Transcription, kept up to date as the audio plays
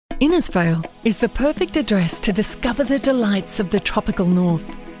Innisfail is the perfect address to discover the delights of the tropical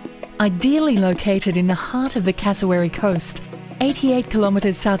north. Ideally located in the heart of the Cassowary coast, 88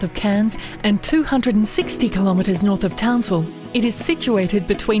 kilometres south of Cairns and 260 kilometres north of Townsville, it is situated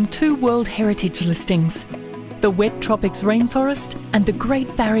between two World Heritage listings, the wet tropics rainforest and the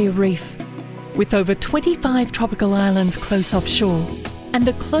Great Barrier Reef. With over 25 tropical islands close offshore and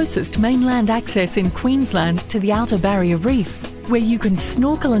the closest mainland access in Queensland to the Outer Barrier Reef, where you can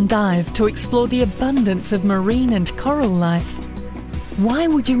snorkel and dive to explore the abundance of marine and coral life. Why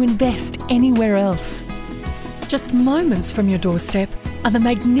would you invest anywhere else? Just moments from your doorstep are the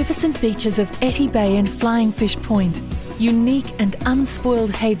magnificent beaches of Etty Bay and Flying Fish Point, unique and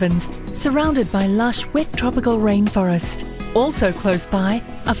unspoiled havens surrounded by lush wet tropical rainforest. Also close by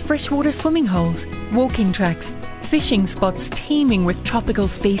are freshwater swimming holes, walking tracks, fishing spots teeming with tropical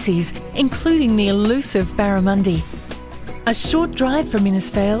species, including the elusive barramundi. A short drive from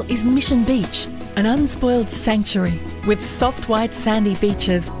Innisfail is Mission Beach, an unspoiled sanctuary with soft white sandy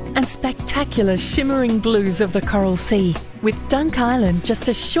beaches and spectacular shimmering blues of the Coral Sea, with Dunk Island just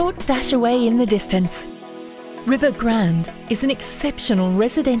a short dash away in the distance. River Grande is an exceptional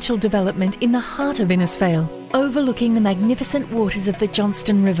residential development in the heart of Innisfail, overlooking the magnificent waters of the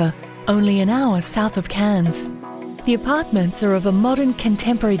Johnstone River, only an hour south of Cairns. The apartments are of a modern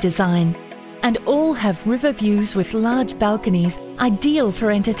contemporary design and all have river views with large balconies ideal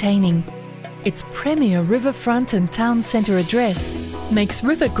for entertaining. Its premier riverfront and town centre address makes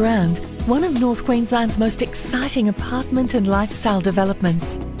River Grande one of North Queensland's most exciting apartment and lifestyle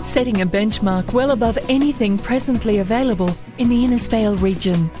developments, setting a benchmark well above anything presently available in the Innisfail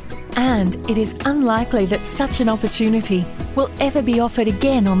region. And it is unlikely that such an opportunity will ever be offered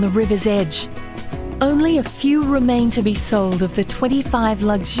again on the river's edge. Only a few remain to be sold of the 25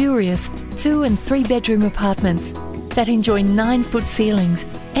 luxurious 2- and 3-bedroom apartments that enjoy 9-foot ceilings,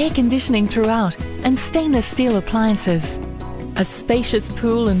 air conditioning throughout, and stainless steel appliances. A spacious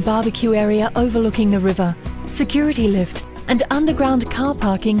pool and barbecue area overlooking the river, security lift, and underground car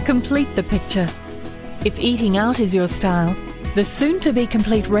parking complete the picture. If eating out is your style, the soon-to-be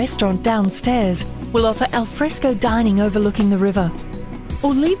complete restaurant downstairs will offer alfresco dining overlooking the river.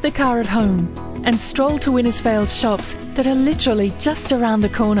 Or leave the car at home and stroll to Innisfail's shops that are literally just around the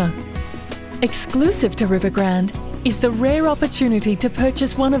corner. Exclusive to River Grande is the rare opportunity to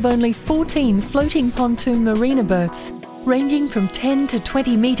purchase one of only 14 floating pontoon marina berths, ranging from 10 to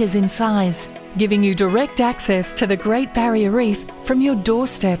 20 metres in size, giving you direct access to the Great Barrier Reef from your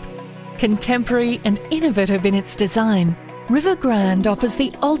doorstep. Contemporary and innovative in its design, River Grande offers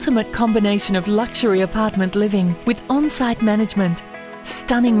the ultimate combination of luxury apartment living with on-site management,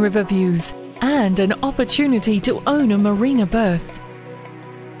 stunning river views, and an opportunity to own a marina berth.